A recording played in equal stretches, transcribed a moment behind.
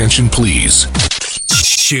Attention, please.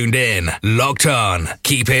 Tuned in, locked on,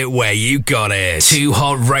 keep it where you got it.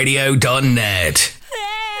 2hotradio.net.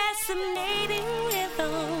 Fascinating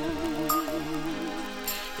rhythm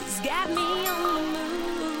has got me on the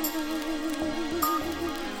move.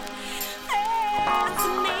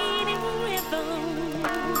 Fascinating rhythm,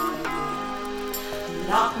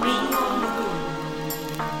 lock me on the groove.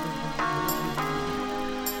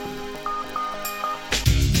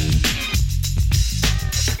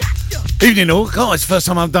 Evening all, guys, first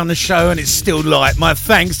time I've done the show and it's still light. My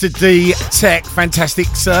thanks to D-Tech, fantastic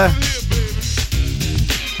sir.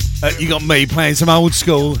 You got me playing some old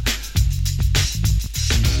school.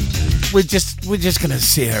 We're just gonna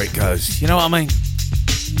see how it goes, you know what I mean?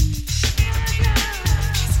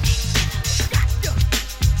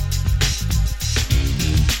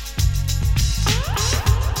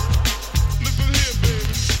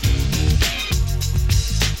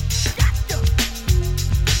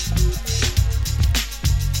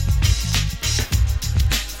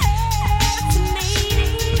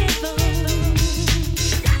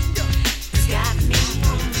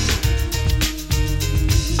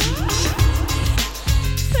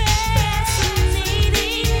 Fascinating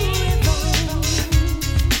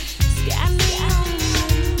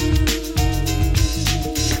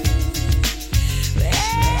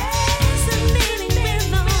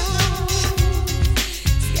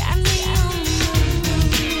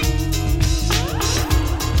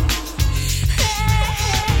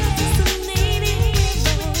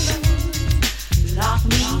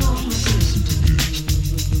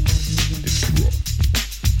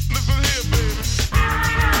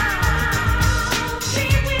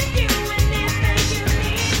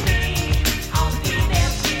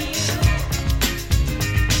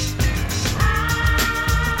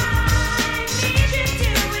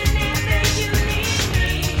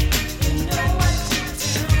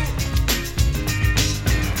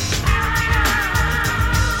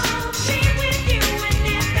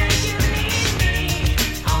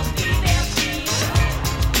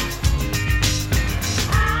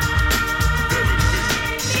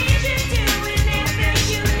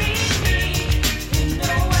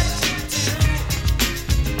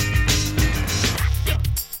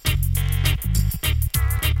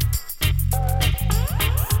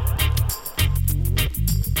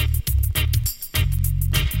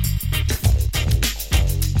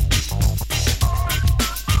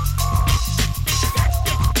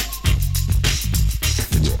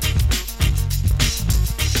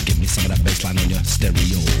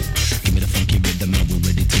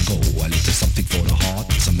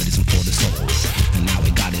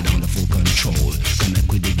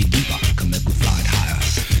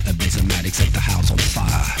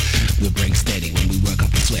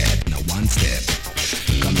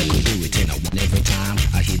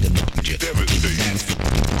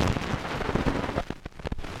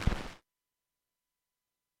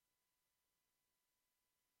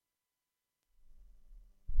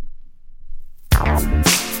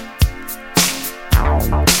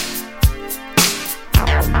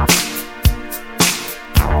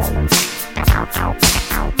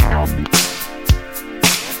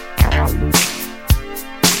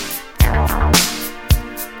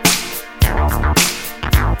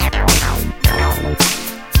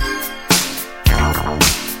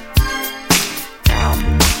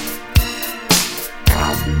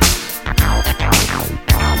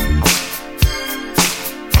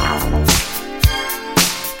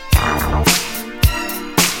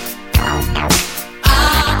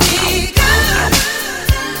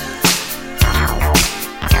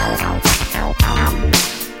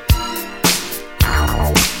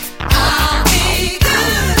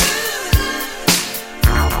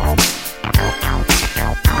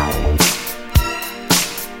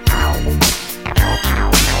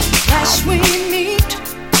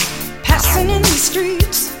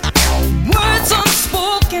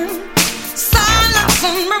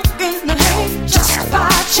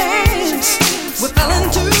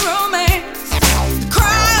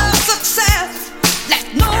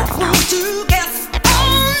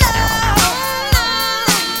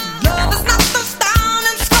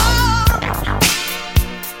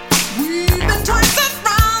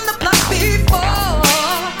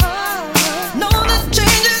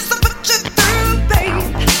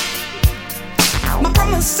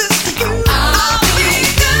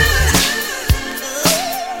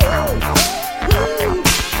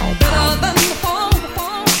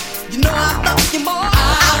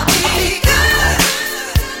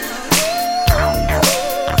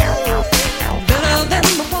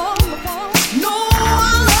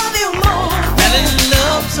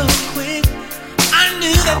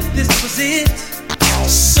thought this was it.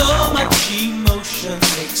 So much emotion,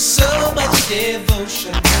 takes so much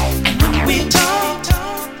devotion. And when we talk,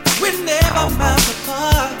 we're never miles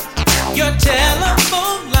apart. Your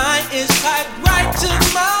telephone line is tied right to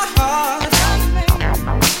my heart.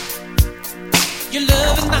 Your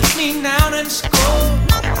love has knocked me down and scored.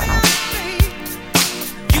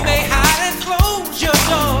 You may hide and close your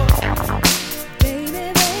door.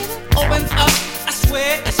 Open up, I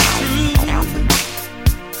swear it's true.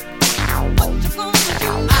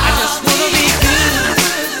 I just wanna be good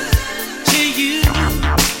to you,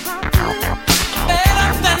 better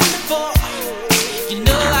than before. You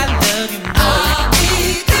know I love you more. I'll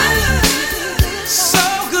be good, so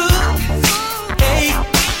good, hey,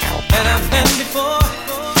 better than before.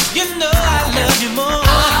 You know I love you more.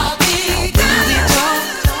 I'll be good. When we talk,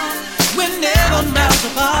 we're never miles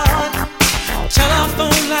apart.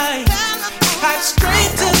 Telephone line, pipe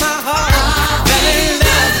straight to my heart. Fell in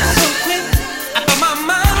love so quick, I thought my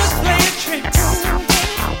mind was playing tricks.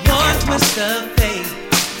 One twist of fate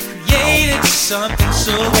created something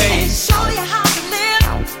so great. Show you how to live.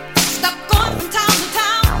 Stop going from town to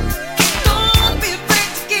town. Don't be afraid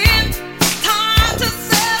to give. Time to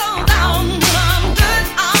settle down. When I'm good,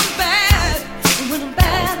 I'm bad. And when I'm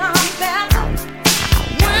bad, I'm better.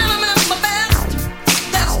 When I'm at my best,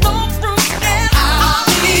 there's no room for it. I'll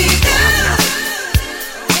be good.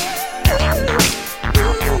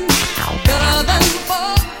 Better than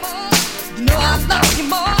before. You know I love you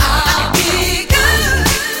more. I'll be good.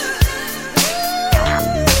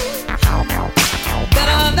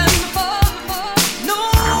 Better than before. No,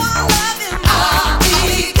 I love you more. I'll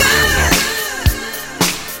be good.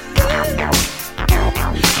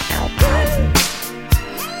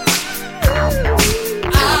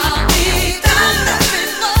 I'll be better than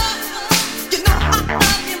before. You know I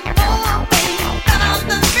love you more, baby. Better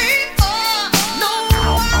than before. No,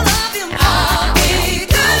 I love you more. I'll be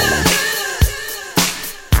good.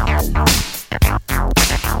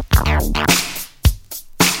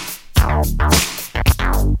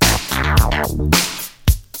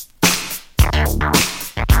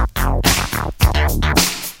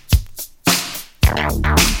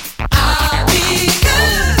 I'll be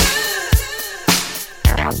good.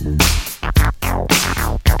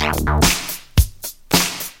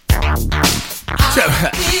 So,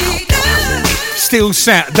 Be good. still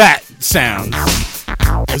that sounds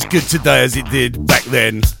as good today as it did back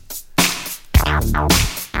then.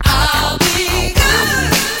 I'll be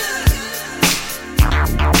good.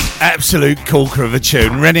 Absolute corker of a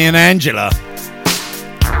tune. Rennie and Angela.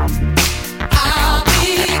 I'll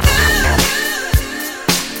be good.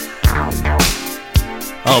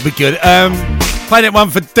 I'll be good. Play that one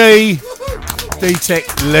for D.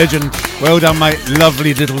 D-Tech, legend. Well done, mate.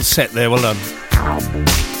 Lovely little set there. Well done.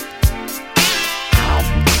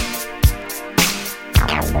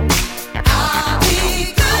 I'll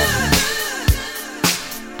be good.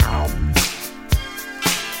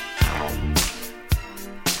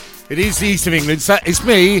 It is the East of England. So it's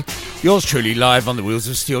me, yours truly, live on the Wheels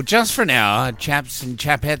of Steel, just for an hour, chaps and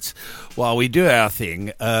chapettes, while we do our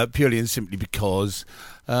thing, purely and simply because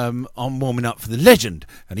I'm warming up for the legend,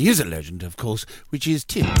 and he is a legend, of course, which is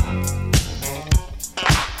Tim.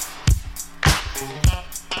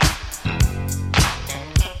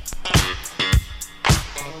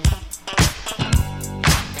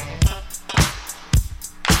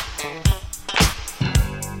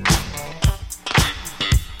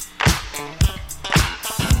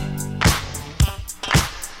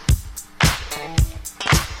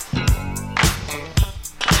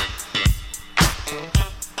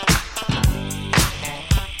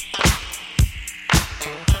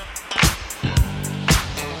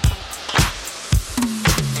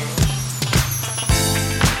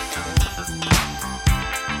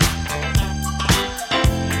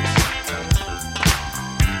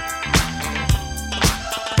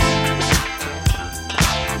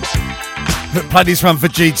 Play this one for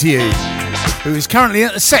GTE, who is currently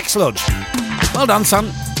at the Sex Lodge. Well done, son.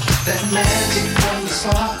 That magic from the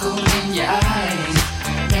sparkle in your eyes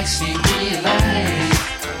makes me realize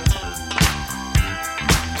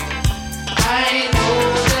I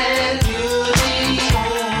know that you're the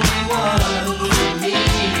only one for me.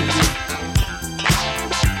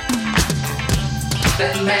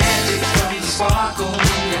 That magic from the sparkle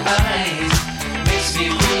in your eyes makes me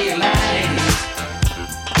realize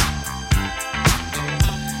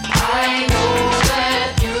I know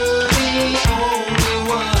that you're the only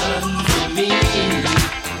one for me.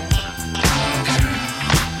 Oh, girl.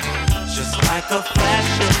 Just like a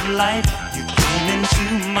flash of light, you came into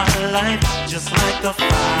my life. Just like a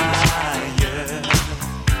fire,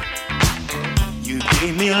 you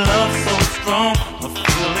gave me love so strong, a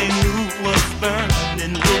feeling you was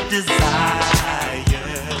burning with desire.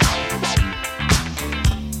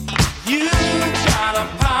 You got a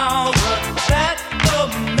power that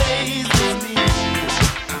amazes me.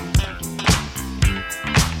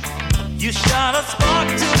 You shot a spark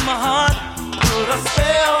to my heart, put a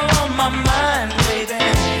spell on my mind, baby.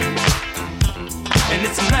 And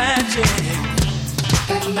it's magic.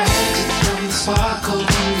 That magic from the sparkle in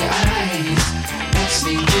your eyes makes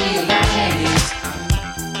me realize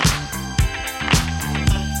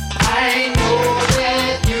I know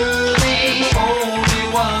that you're the only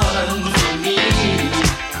one for me.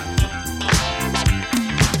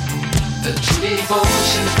 The true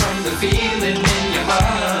devotion from the feeling in your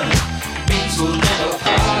heart means we'll never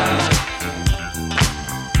part.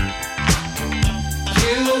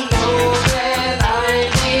 You know that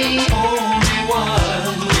I'm the only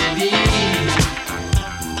one you need.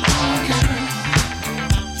 Oh, girl.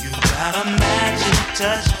 You got a magic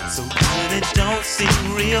touch, so good it don't seem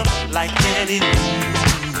real, like an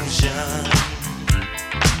illusion.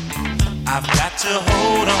 I've got to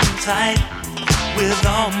hold on tight with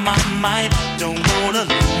all my might, don't wanna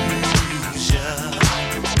lose ya.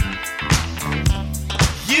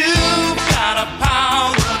 You've got a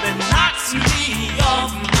power that knocks me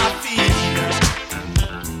off my feet.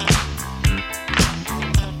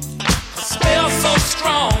 A spell so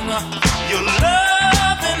strong, your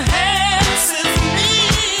love enhances me.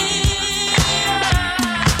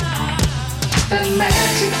 That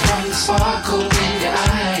magic from the sparkle in your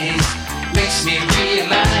eyes makes me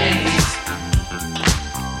realize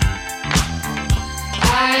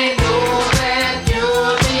I know that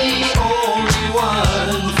you're the only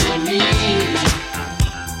one for me.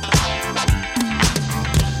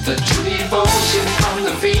 The true devotion from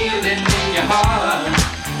the feeling in your heart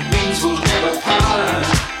means we'll never part.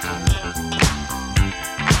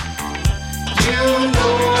 You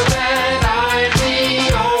know that I'm the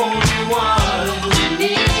only one you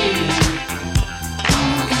need.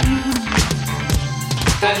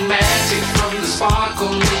 That magic from the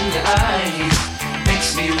sparkle in your eyes makes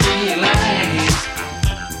me realize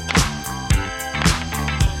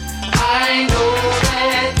I know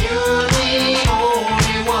that you're the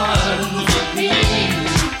only one for me.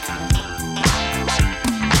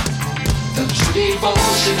 The true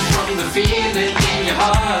devotion from the feeling in your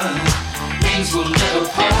heart means we'll never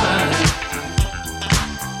part.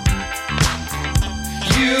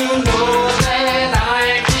 You know that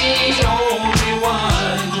I'm the only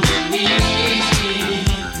one you need.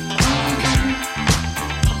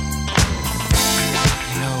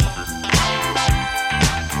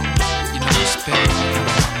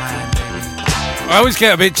 I always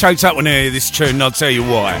get a bit choked up when I hear this tune, and I'll tell you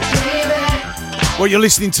why. What you're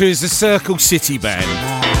listening to is the Circle City Band,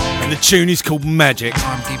 and the tune is called Magic.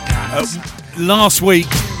 Last week,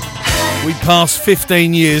 we passed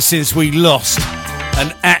 15 years since we lost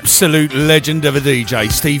an absolute legend of a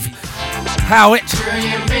DJ, Steve Howitt,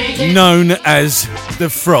 known as The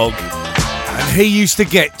Frog. And he used to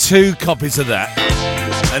get 2 copies of that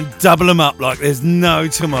and double them up like there's no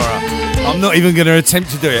tomorrow. I'm not even going to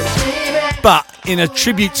attempt to do it. But in a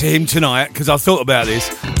tribute to him tonight, because I thought about this,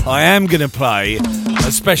 I am going to play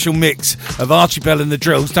a special mix of Archie Bell and the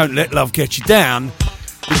Drills, Don't Let Love Get You Down,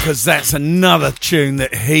 because that's another tune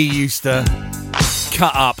that he used to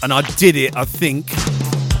cut up, and I did it, I think,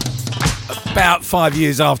 about 5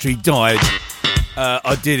 years after he died.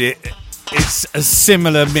 I did it. It's a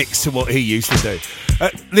similar mix to what he used to do.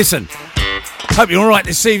 Listen, hope you're all right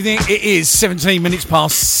this evening. It is 17 minutes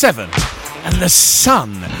past 7, and the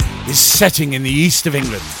sun is setting in the east of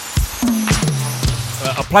England.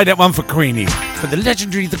 I played that one for Queenie, for the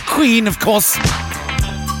legendary The Queen, of course.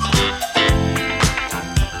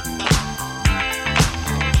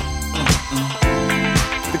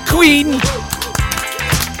 The Queen.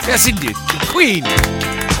 Yes, indeed. The Queen.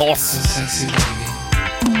 Horse. Sexy baby.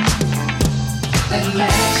 That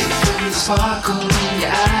magic from the sparkle in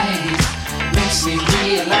your eyes makes me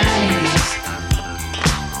realize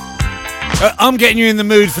I'm getting you in the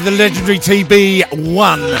mood for the legendary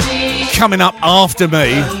TB1 coming up after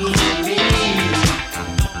me.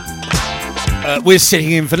 We're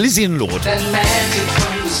sitting in for Lizzie and Lord. that magic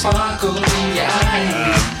from the sparkle in your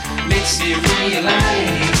eyes makes me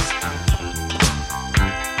realize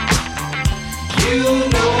you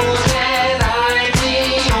know that I'm the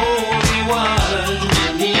only one you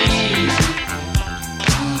need.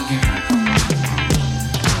 Oh, girl.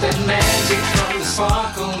 That magic from the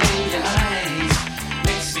sparkle in your eyes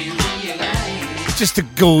makes me realize Just a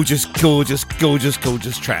gorgeous, gorgeous, gorgeous,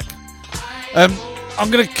 gorgeous track. I'm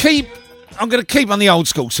going to keep I'm going to keep on the old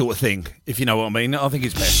school sort of thing, if you know what I mean. I think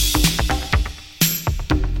it's best.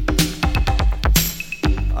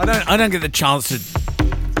 I don't get the chance to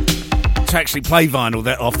actually play vinyl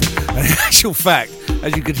that often. And in actual fact,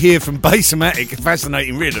 as you could hear from Bassomatic,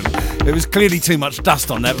 Fascinating Rhythm, there was clearly too much dust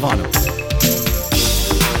on that vinyl.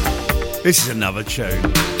 This is another tune.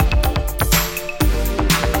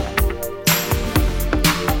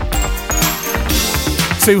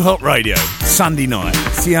 Too Hot Radio, Sunday night.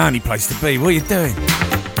 It's the only place to be. What are you doing?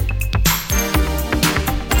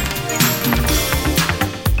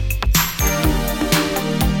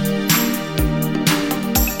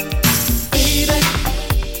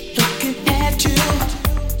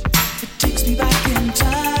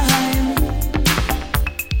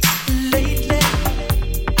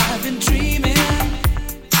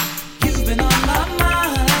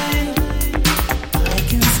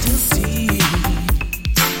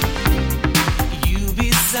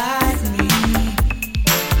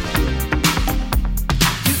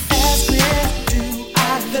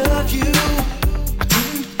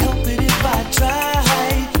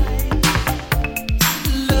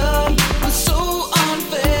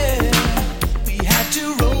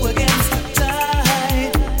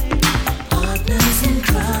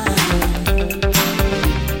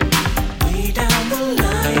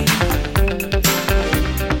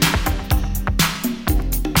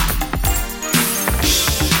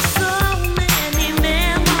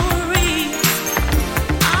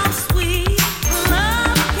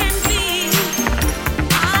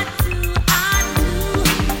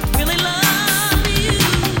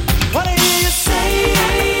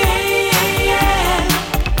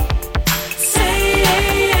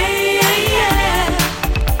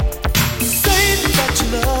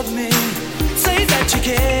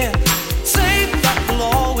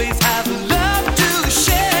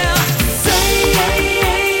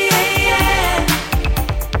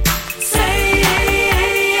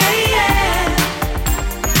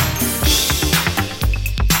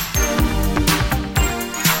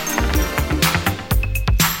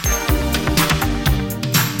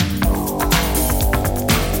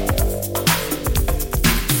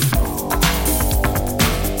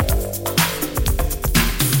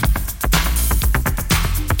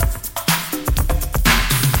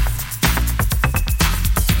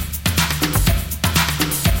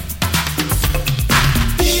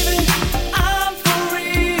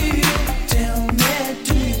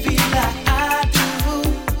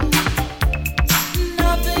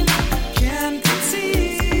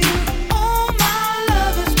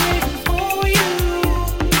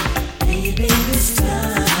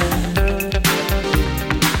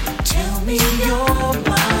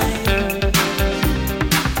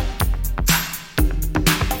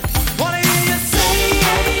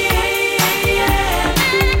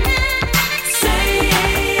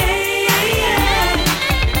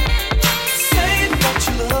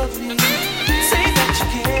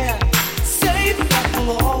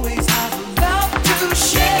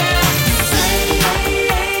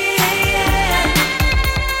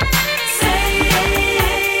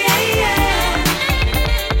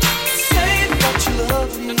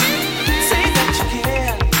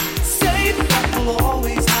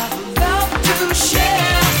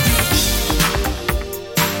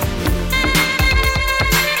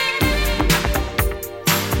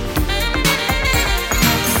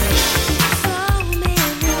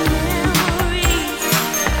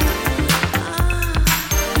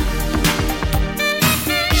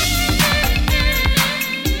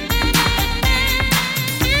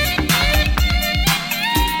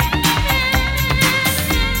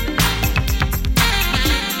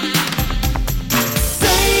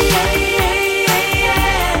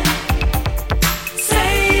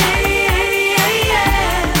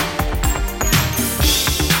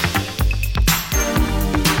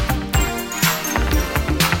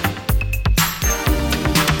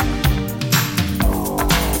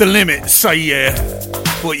 The Limit, say yeah.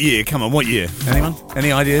 What year? Come on, what year? Anyone?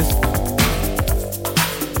 Any ideas?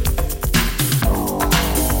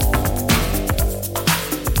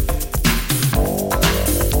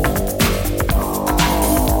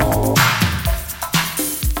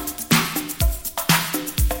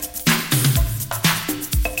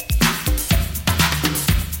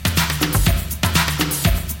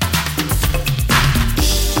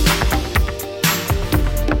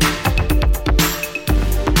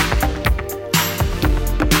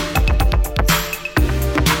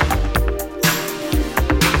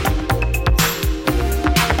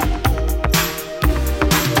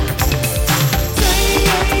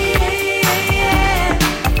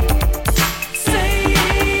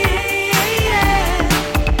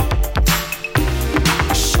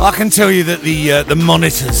 I can tell you that the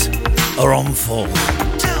monitors are on full.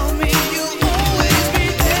 Tell me you'll always be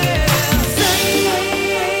there.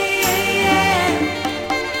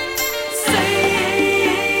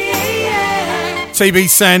 TB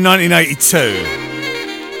saying 1982.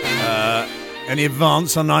 Any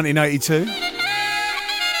advance on 1982?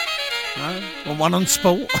 No? Want one on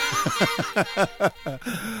sport?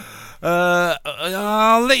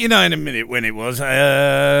 I'll let you know in a minute when it was.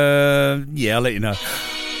 Yeah, I'll let you know.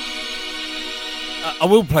 I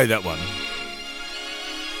will play that one.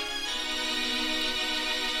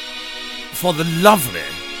 For the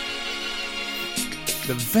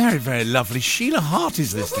very, very lovely Sheila Hart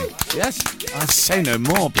is listening. Yes, I say no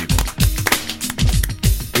more, people.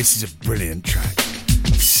 This is a brilliant track.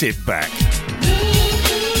 Sit back.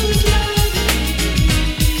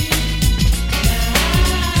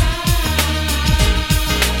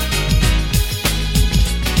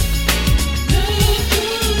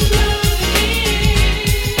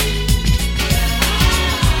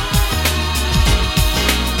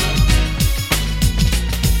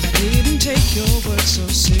 Your words so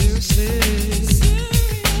seriously.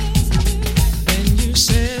 When you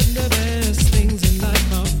said the best things in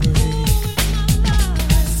life are free.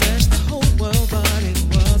 Searched the whole world, but it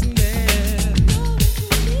wasn't there.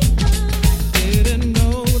 Didn't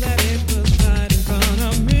know that it was right in front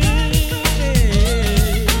of me.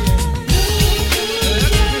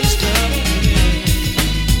 Please tell me.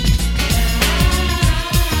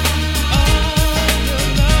 Oh, your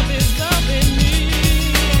love is loving me.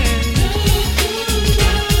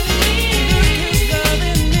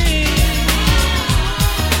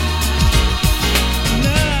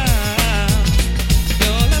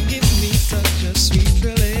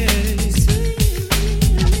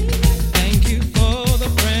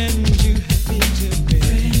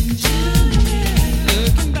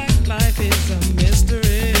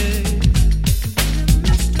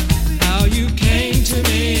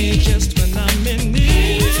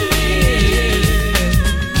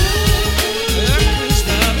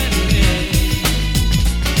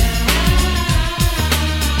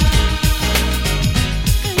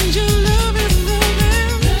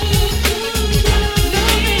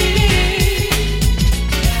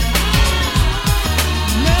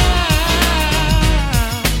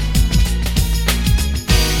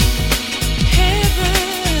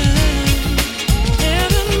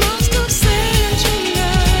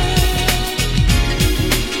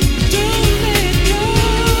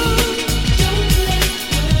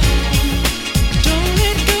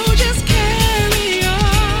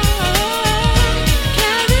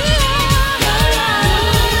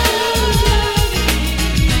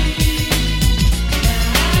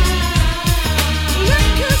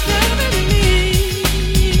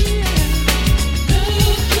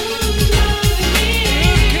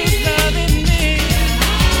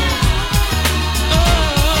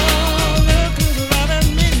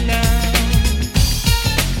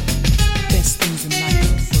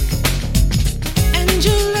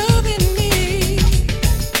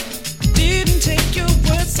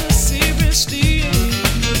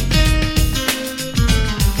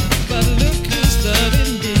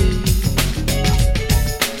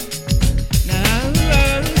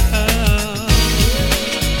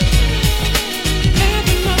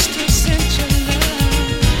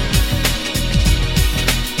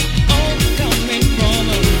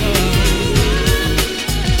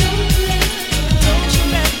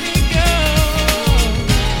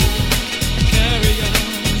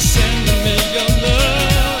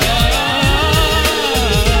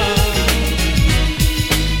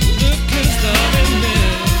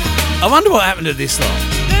 I wonder what happened to this lot.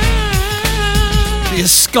 The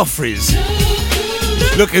Scoffries.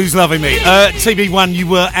 Look who's loving me. TB1, you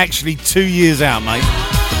were actually 2 years out, mate.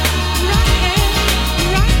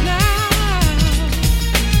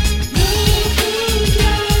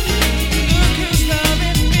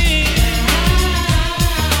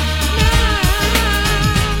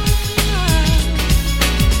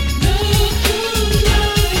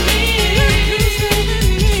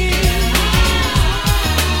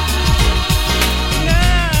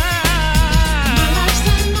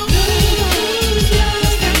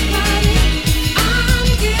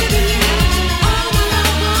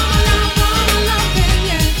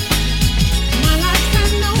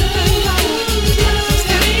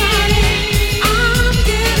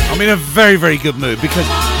 I'm in a very, very good mood because,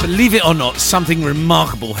 believe it or not, something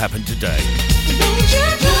remarkable happened today.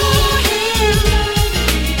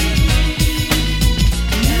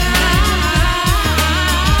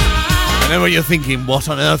 I know what you're thinking. What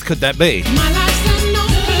on earth could that be?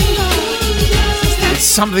 It's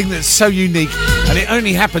something that's so unique And it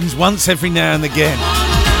only happens once every now and again.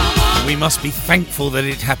 We must be thankful that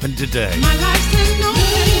it happened today. My life's been no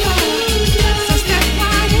so step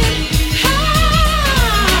right in.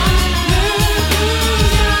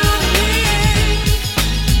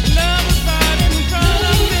 Love is right in front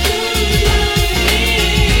of me.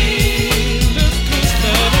 Look who's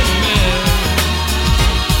loving me.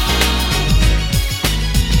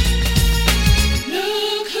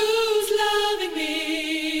 Look who's loving me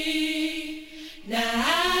now.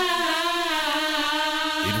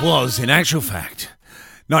 It was, in actual fact,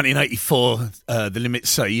 1984, the Limits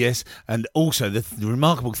Say Yes, and also the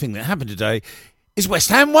remarkable thing that happened today is West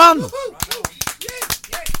Ham won.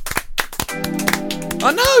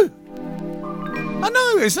 I know.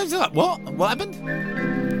 It's like, what? What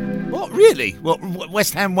happened? What, really? What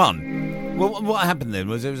West Ham won? What happened then?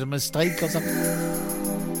 Was it a mistake or something?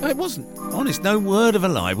 No, it wasn't. Honest, no word of a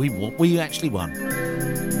lie. We actually won.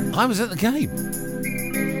 I was at the game.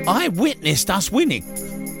 I witnessed us winning.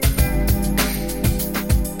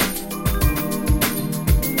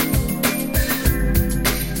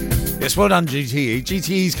 Yes, well done, GTE.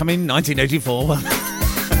 GTE's come in 1984.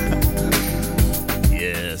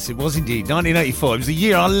 Yes, it was indeed 1984. It was the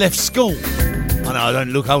year I left school. I know I don't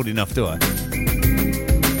look old enough, do I?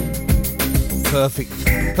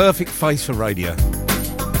 Perfect face for radio.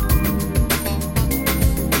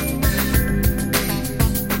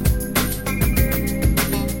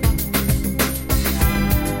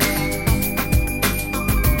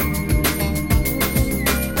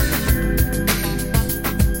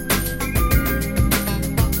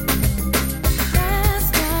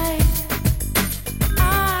 Last night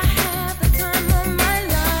I had the time of my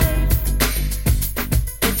life.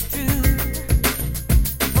 It's true.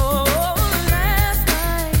 Oh, last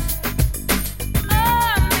night I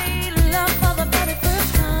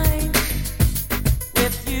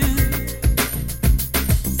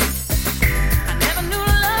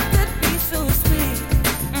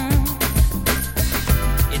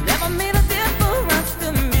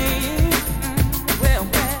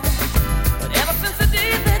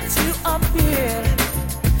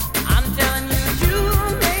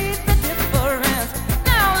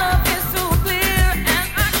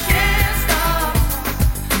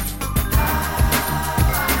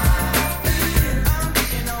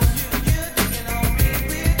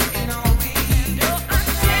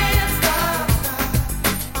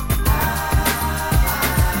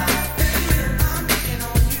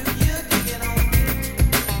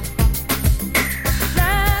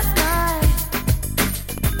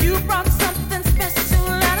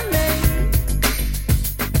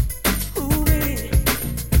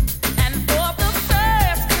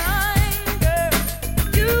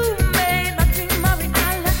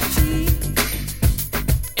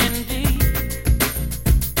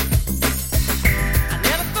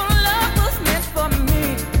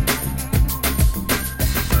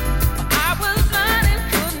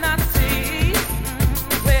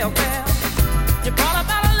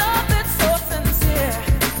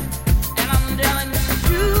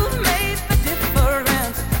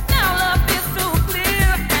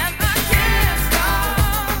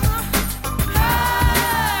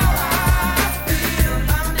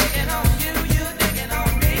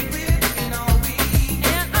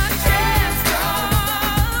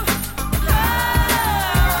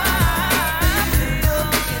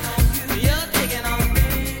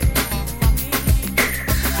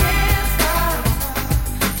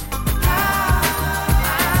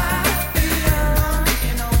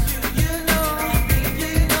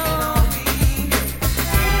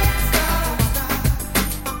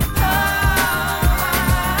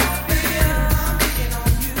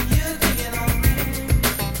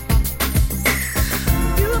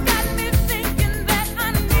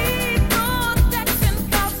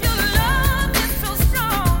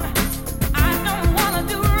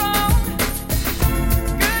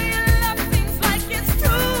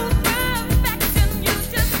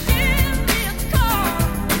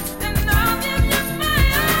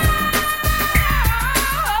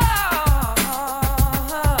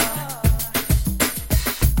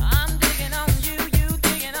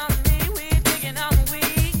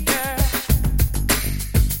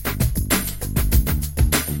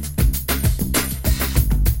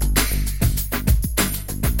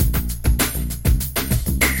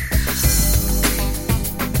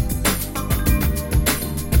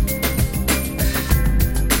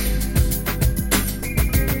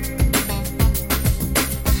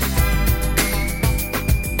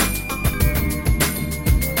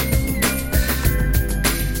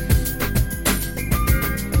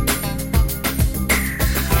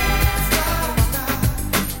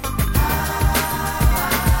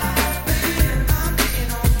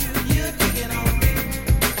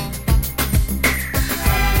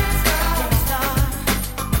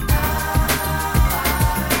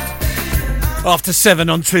After 7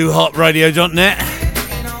 on 2hotradio.net.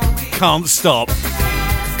 Can't stop.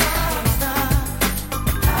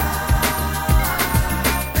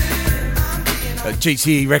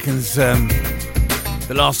 GTE reckons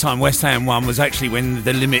the last time West Ham won was actually when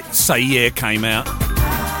The Limit Say Yeah came out.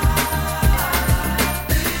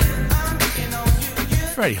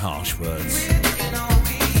 Very harsh words.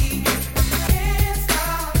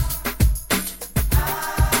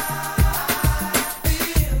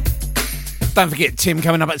 Don't forget Tim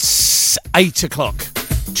coming up at 8 o'clock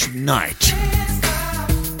tonight.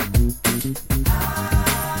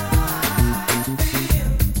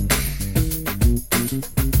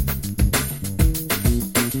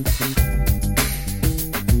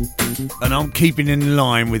 And I'm keeping in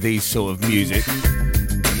line with these sort of music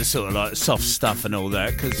and the sort of like soft stuff and all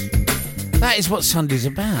that, because that is what Sunday's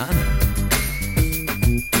about, isn't it?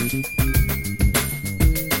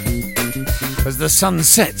 As the sun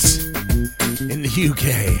sets in the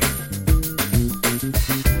UK.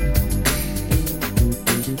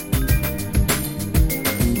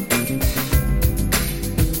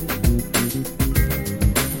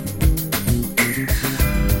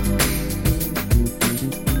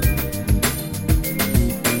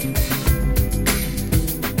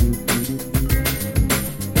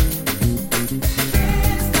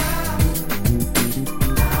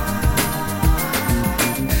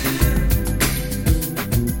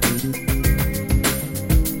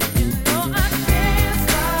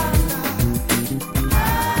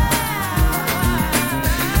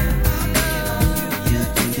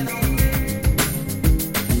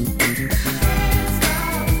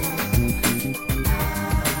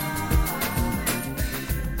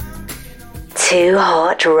 Too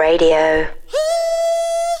Hot Radio.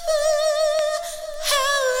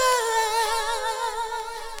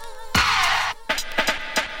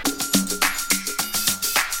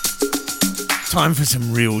 Time for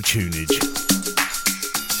some real tunage.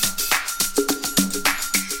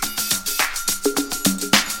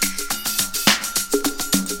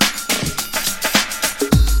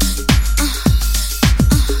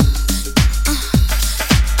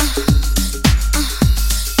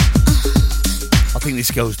 I think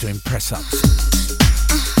this girl's doing press-ups.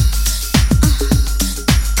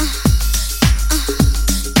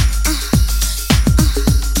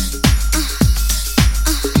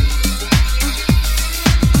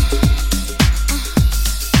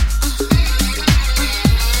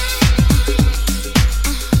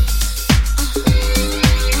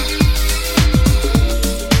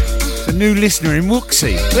 New listener in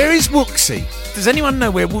Wooksy. Where is Wooksy? Does anyone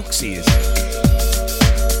know where Wooksy is?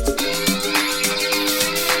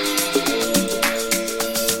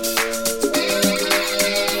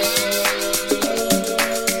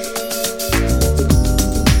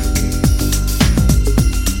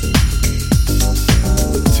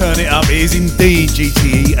 Turn it up. It is indeed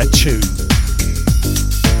GTE a tune.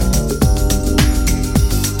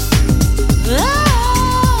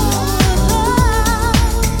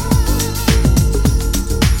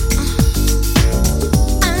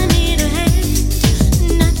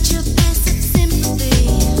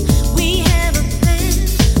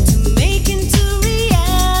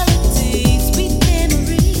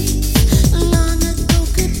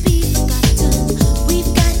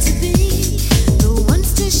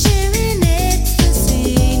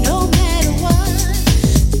 No matter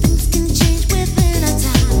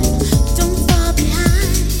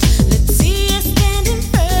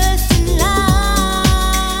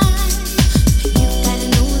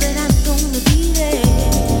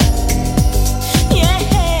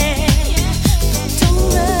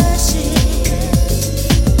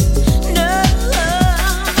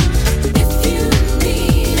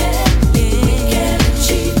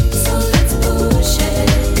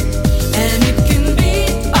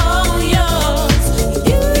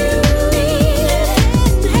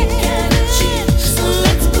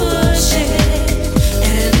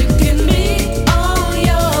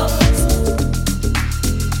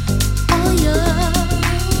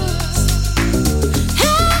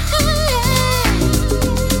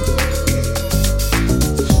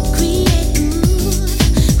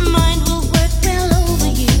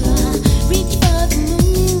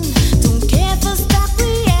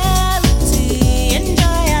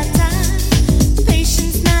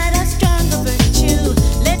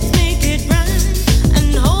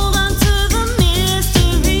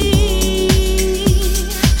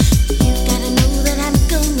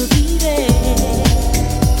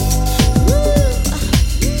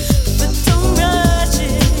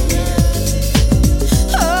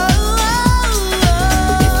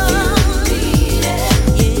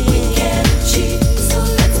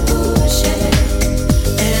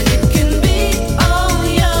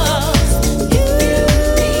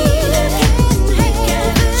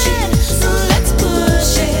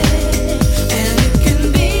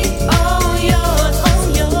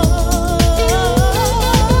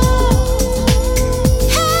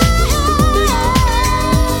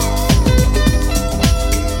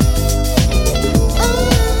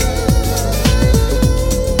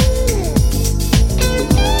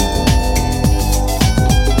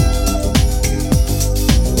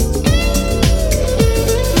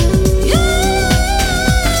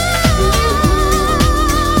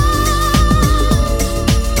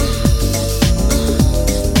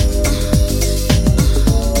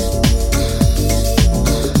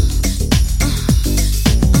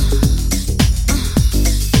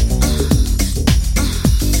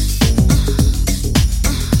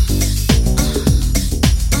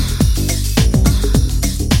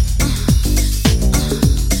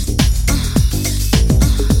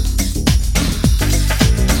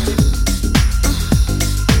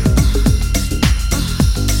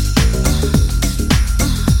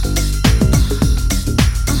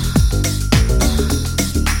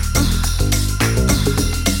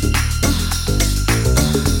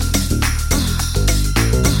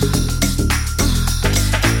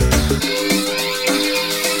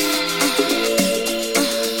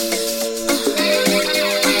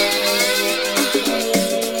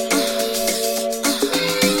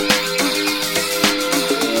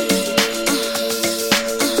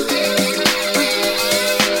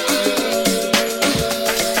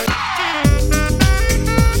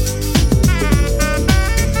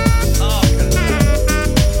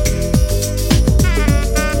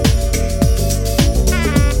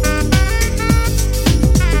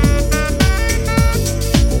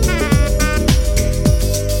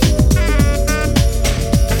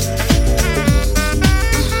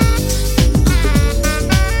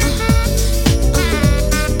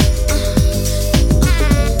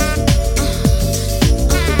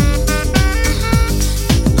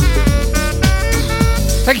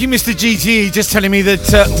Mr. GTE, just telling me that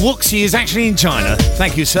Wuxi is actually in China.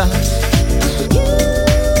 Thank you, sir.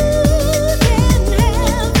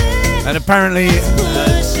 And apparently,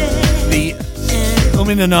 the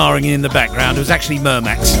umming and ahhing in the background was actually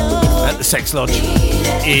Mermax at the Sex Lodge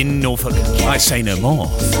in Norfolk. I say no more.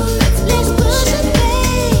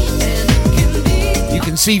 You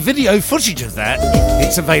can see video footage of that.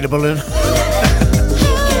 It's available in...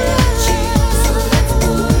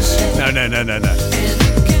 No.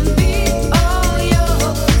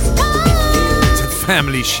 It's a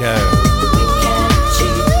family show.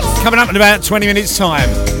 Coming up in about 20 minutes' time,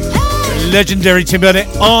 the legendary Tim Burnett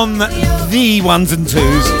on the ones and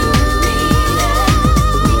twos,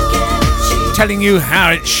 telling you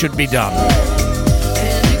how it should be done.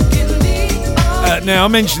 Now, I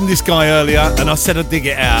mentioned this guy earlier, and I said I'd dig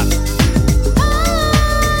it out.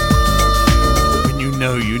 When you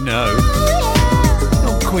know, you know.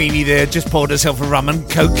 Not Queenie there, just poured herself a rum and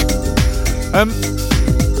coke.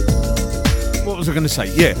 What was I going to say?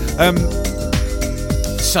 Yeah.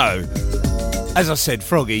 So, as I said,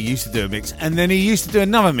 Froggy used to do a mix, and then he used to do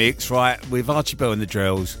another mix, right, with Archie Bell and the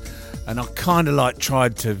Drells, and I kind of like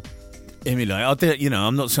tried to emulate. I did, you know,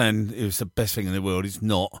 I'm not saying it was the best thing in the world. It's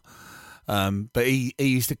not. But he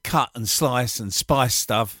used to cut and slice and spice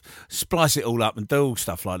stuff, splice it all up and do all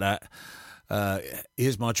stuff like that.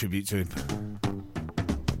 Here's my tribute to him.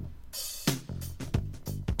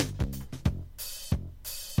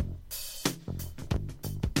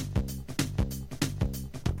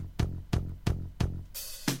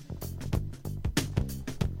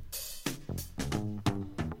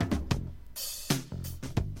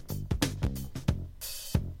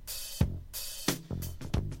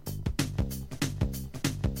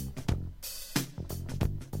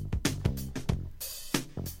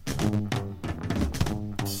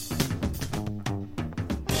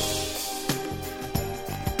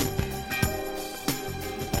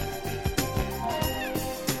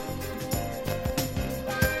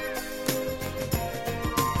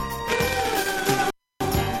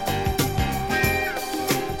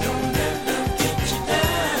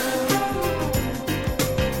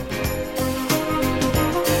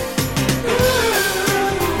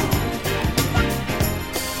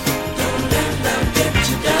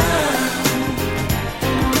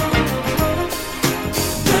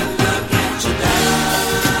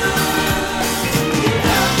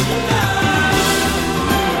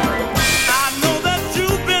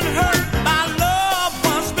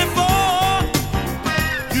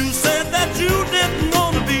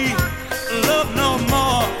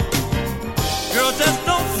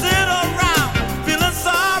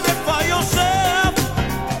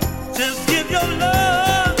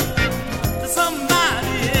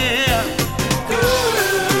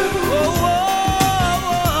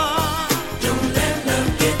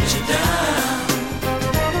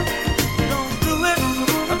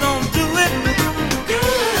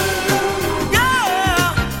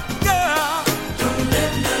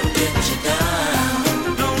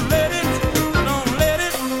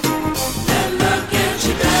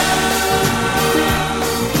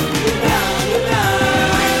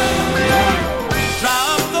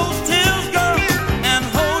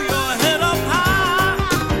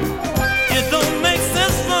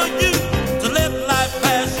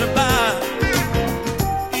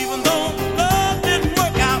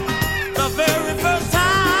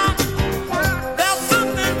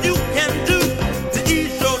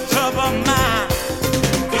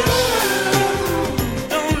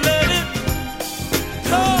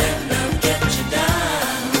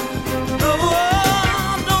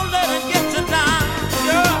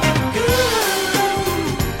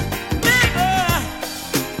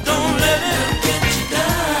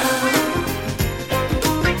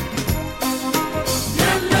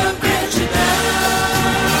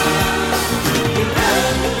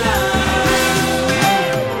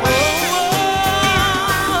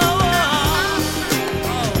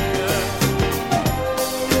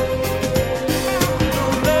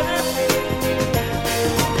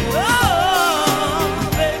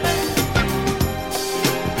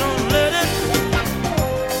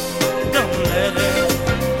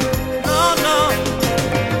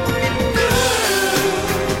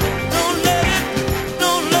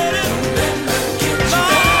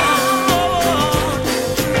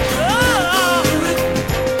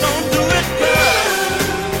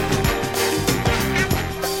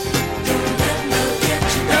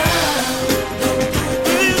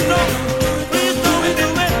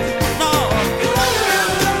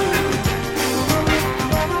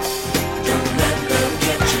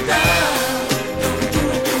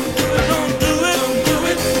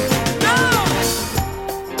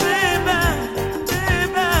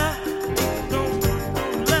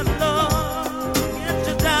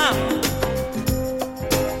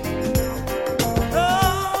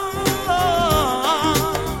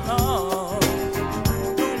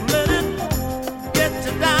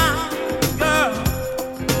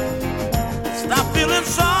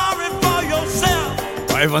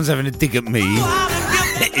 Right, everyone's having a dig at me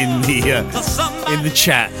in the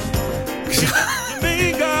chat.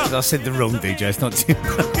 'Cause I said the wrong DJ. It's not Tim.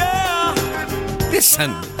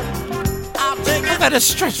 Listen, I've had a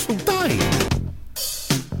stressful day.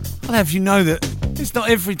 I'll have you know that it's not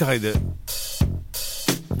every day that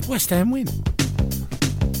West Ham win.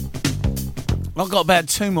 I've got about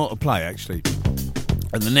 2 more to play, actually.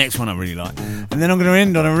 And the next one I really like. And then I'm going to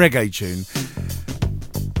end on a reggae tune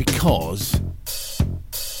because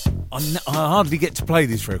I hardly get to play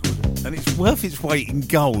this record. And it's worth its weight in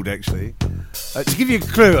gold, actually. To give you a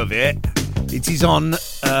clue of it, it is on,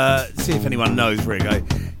 see if anyone knows reggae,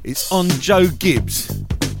 it's on Joe Gibbs.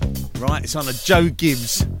 Right, it's on a Joe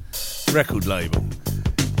Gibbs record label.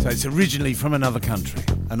 So it's originally from another country.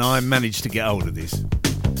 And I managed to get hold of this.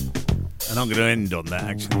 And I'm going to end on that,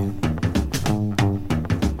 actually.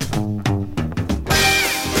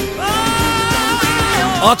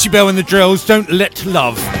 Archie Bell and the Drills, Don't Let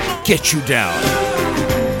Love Get You Down.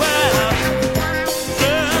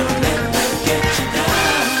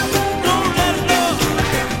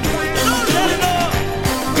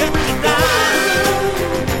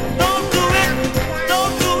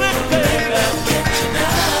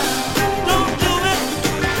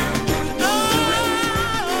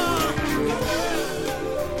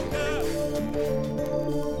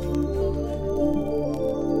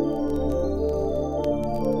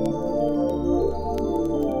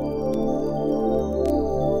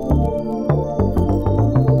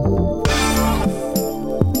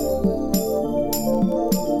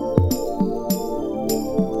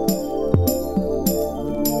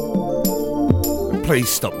 Please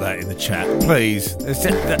stop that in the chat. Please.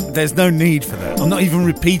 There's no need for that. I'm not even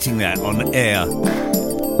repeating that on air.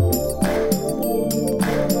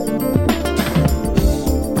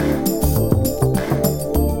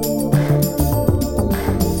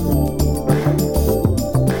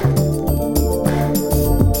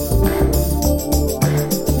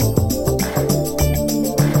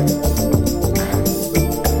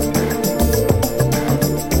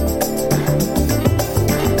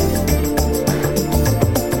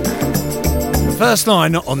 First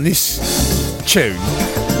line on this tune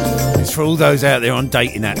is for all those out there on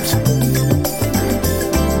dating apps.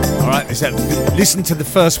 Alright, listen to the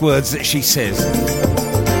first words that she says.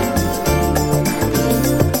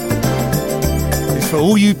 It's for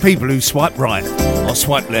all you people who swipe right or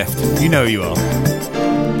swipe left. You know who you are.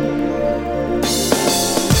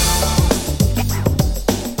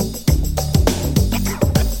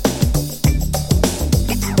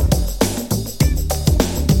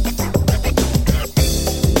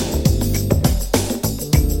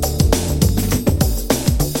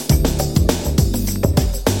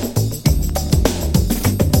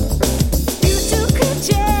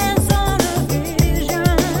 Yeah.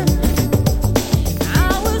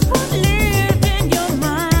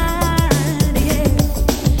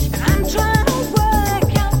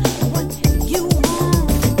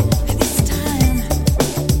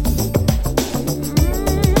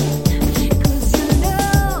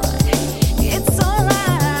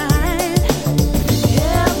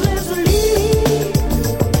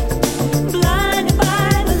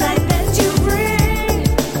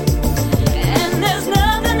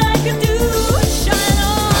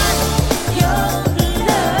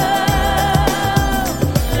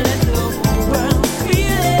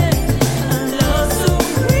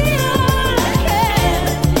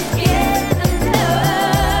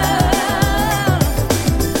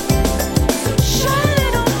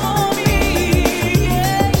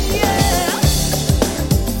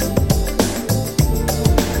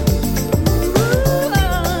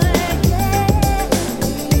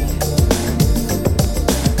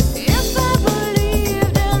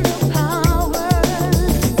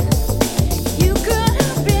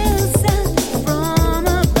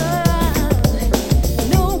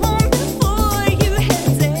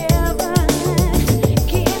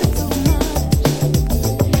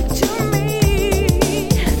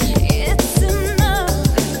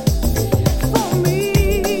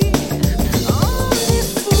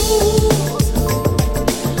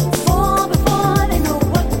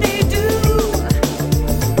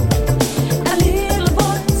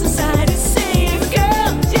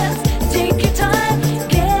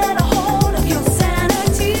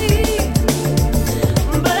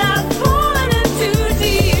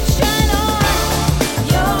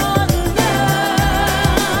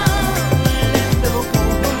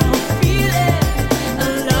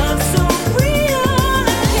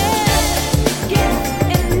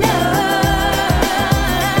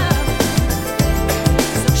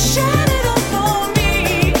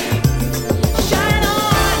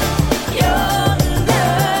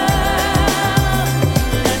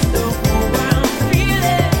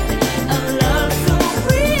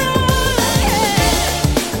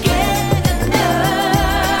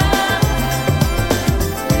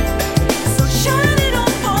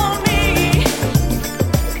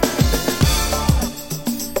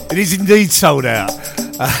 It is indeed sold out.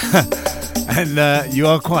 And you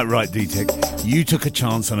are quite right, D-Tech. You took a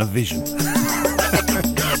chance on a vision.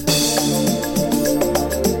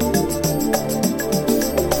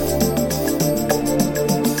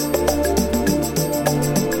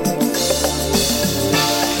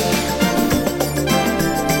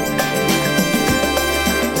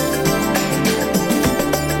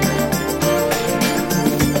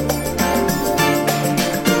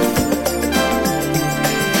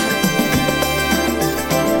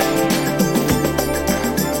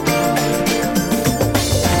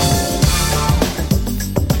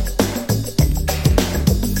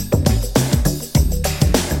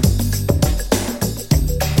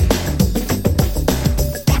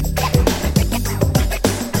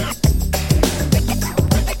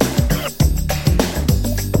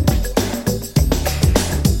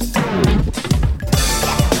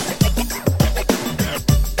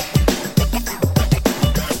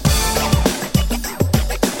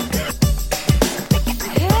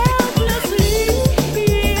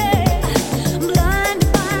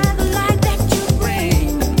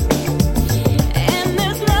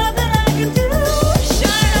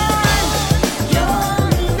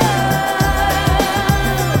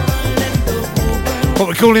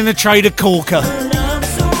 Calling the trade a corker. I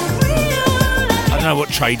don't know what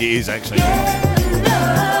trade it is actually.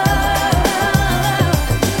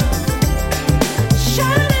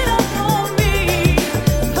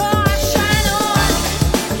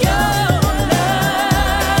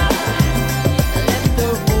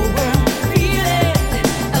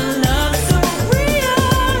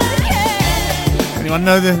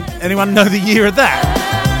 Anyone know the year of that?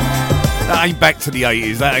 That ain't back to the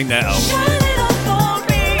 80s. That ain't that old.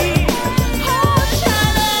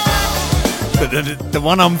 The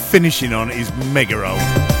one I'm finishing on is mega old.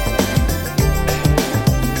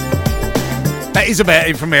 That is about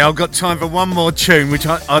it from me. I've got time for one more tune, which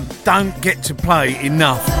I don't get to play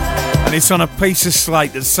enough. And it's on a piece of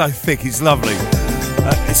slate that's so thick, it's lovely.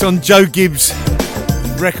 It's on Joe Gibbs'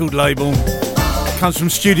 record label. It comes from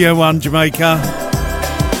Studio One, Jamaica.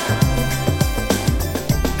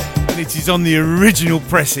 And it is on the original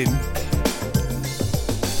pressing.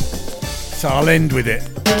 So I'll end with it.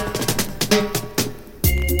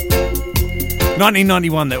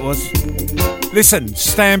 1991 that was. Listen,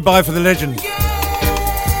 stand by for the legend.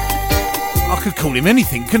 I could call him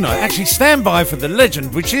anything, couldn't I? Actually, stand by for the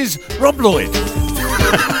legend, which is Rob Lloyd.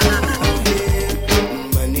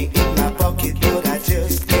 Money in my pocket, but I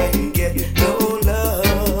just can't get no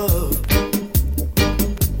love.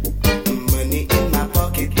 Money in my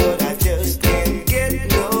pocket, but I just can't get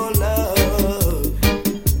no love.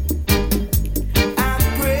 I'm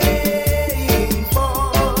praying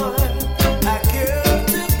for a girl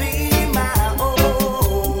to be my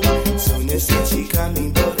own. Soon as she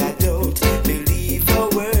coming, but I don't believe her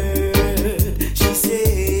word. She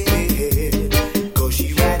said, 'cause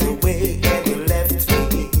she ran away and left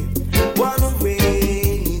me one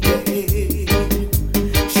rainy day.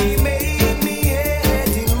 She made me had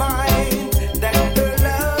in mind that her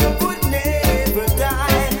love would never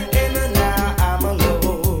die, and now I'm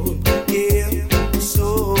alone, yeah,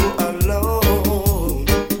 so alone,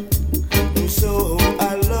 so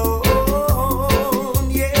alone,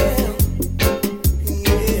 yeah,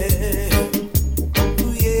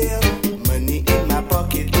 yeah. Money in my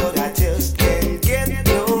pocket, but I just can't get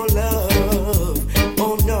no love.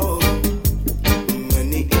 Oh no.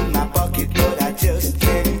 Money in my pocket, but I just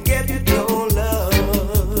can't get no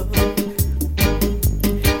love.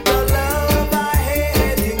 The love I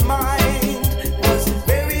had in mind was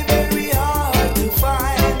very, very hard to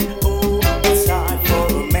find. Oh, it's hard for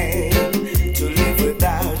a man to live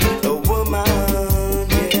without a woman,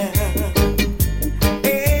 yeah.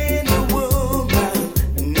 And a woman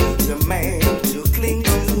needs a man to cling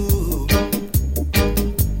to.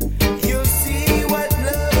 You see what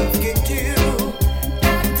love can do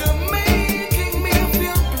after making me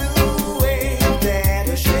feel blue. Ain't that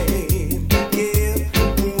a shame? Yeah,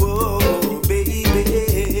 whoa, baby.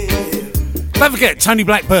 Don't forget, Tony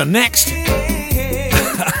Blackburn next.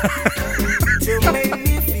 To make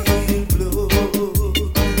me feel blue.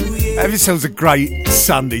 Have yourselves a great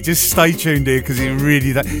Sunday. Just stay tuned here because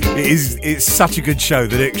it's such a good show,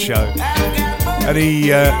 the next show. And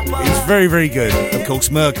he's very, very good. Of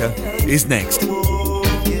course, Merker is next.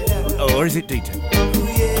 Or is it D-Tech?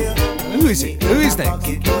 Who is it? Who is next?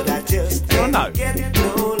 I know.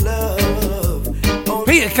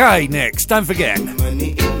 Peter Kay next, don't forget.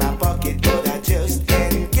 Money in my pocket, but I just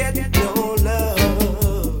can't get no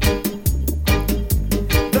love.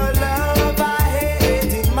 The love I had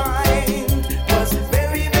in mind was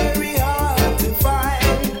very, very hard to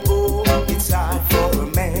find.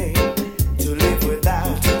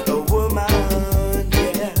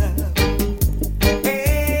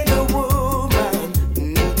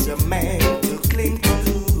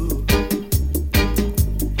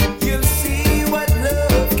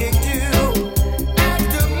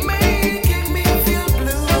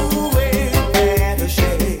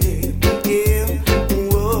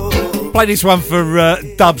 Play this one for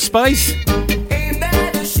Dub Space.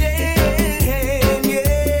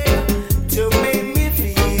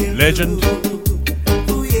 Legend.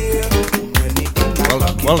 Well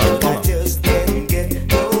done, well done, well done.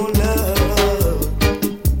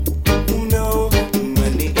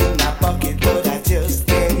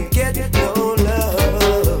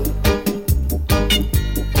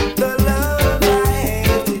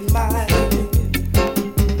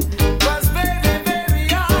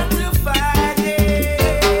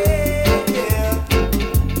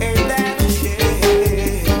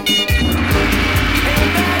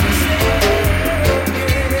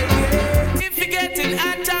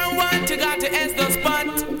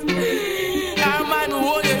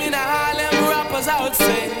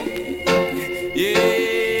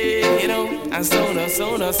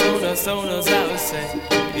 Sonas, I would say,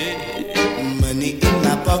 yeah. Money in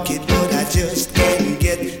my pocket, but I just can't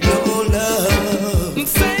get no love.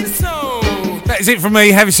 Say so. That is it from me.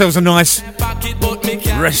 Have yourselves a nice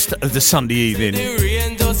rest of the Sunday evening.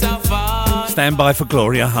 Stand by for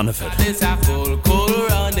Gloria Hunniford. This a cold, cold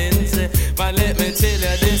runnings, but let me tell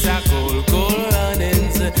you, this a cold, cold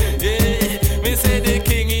runnings. Yeah, me say the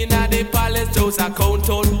king in a the palace just a count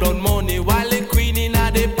out blood money, while the queen in a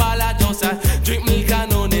the palace just a drink milk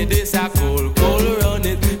and honey. This a cold, cold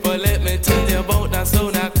running, but let me tell you about that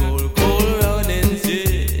sound a cold, cold runnings.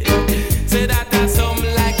 Yeah, say that a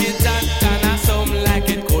something like it hot and a something like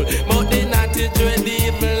it cold, but they not it ready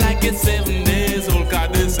even like it's 7 days old. 'Cause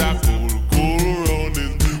this a cold, cold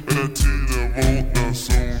running, and I tell you about that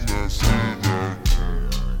sound that's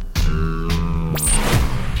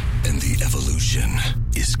And the evolution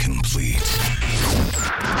is complete.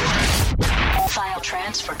 File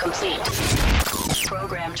transfer complete.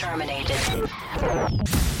 Program terminated.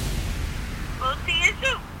 We'll see you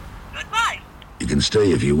soon. Goodbye. You can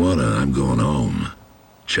stay if you wanna. I'm going home.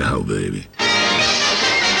 Ciao, baby.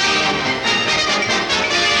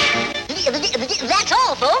 That's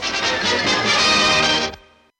all, folks.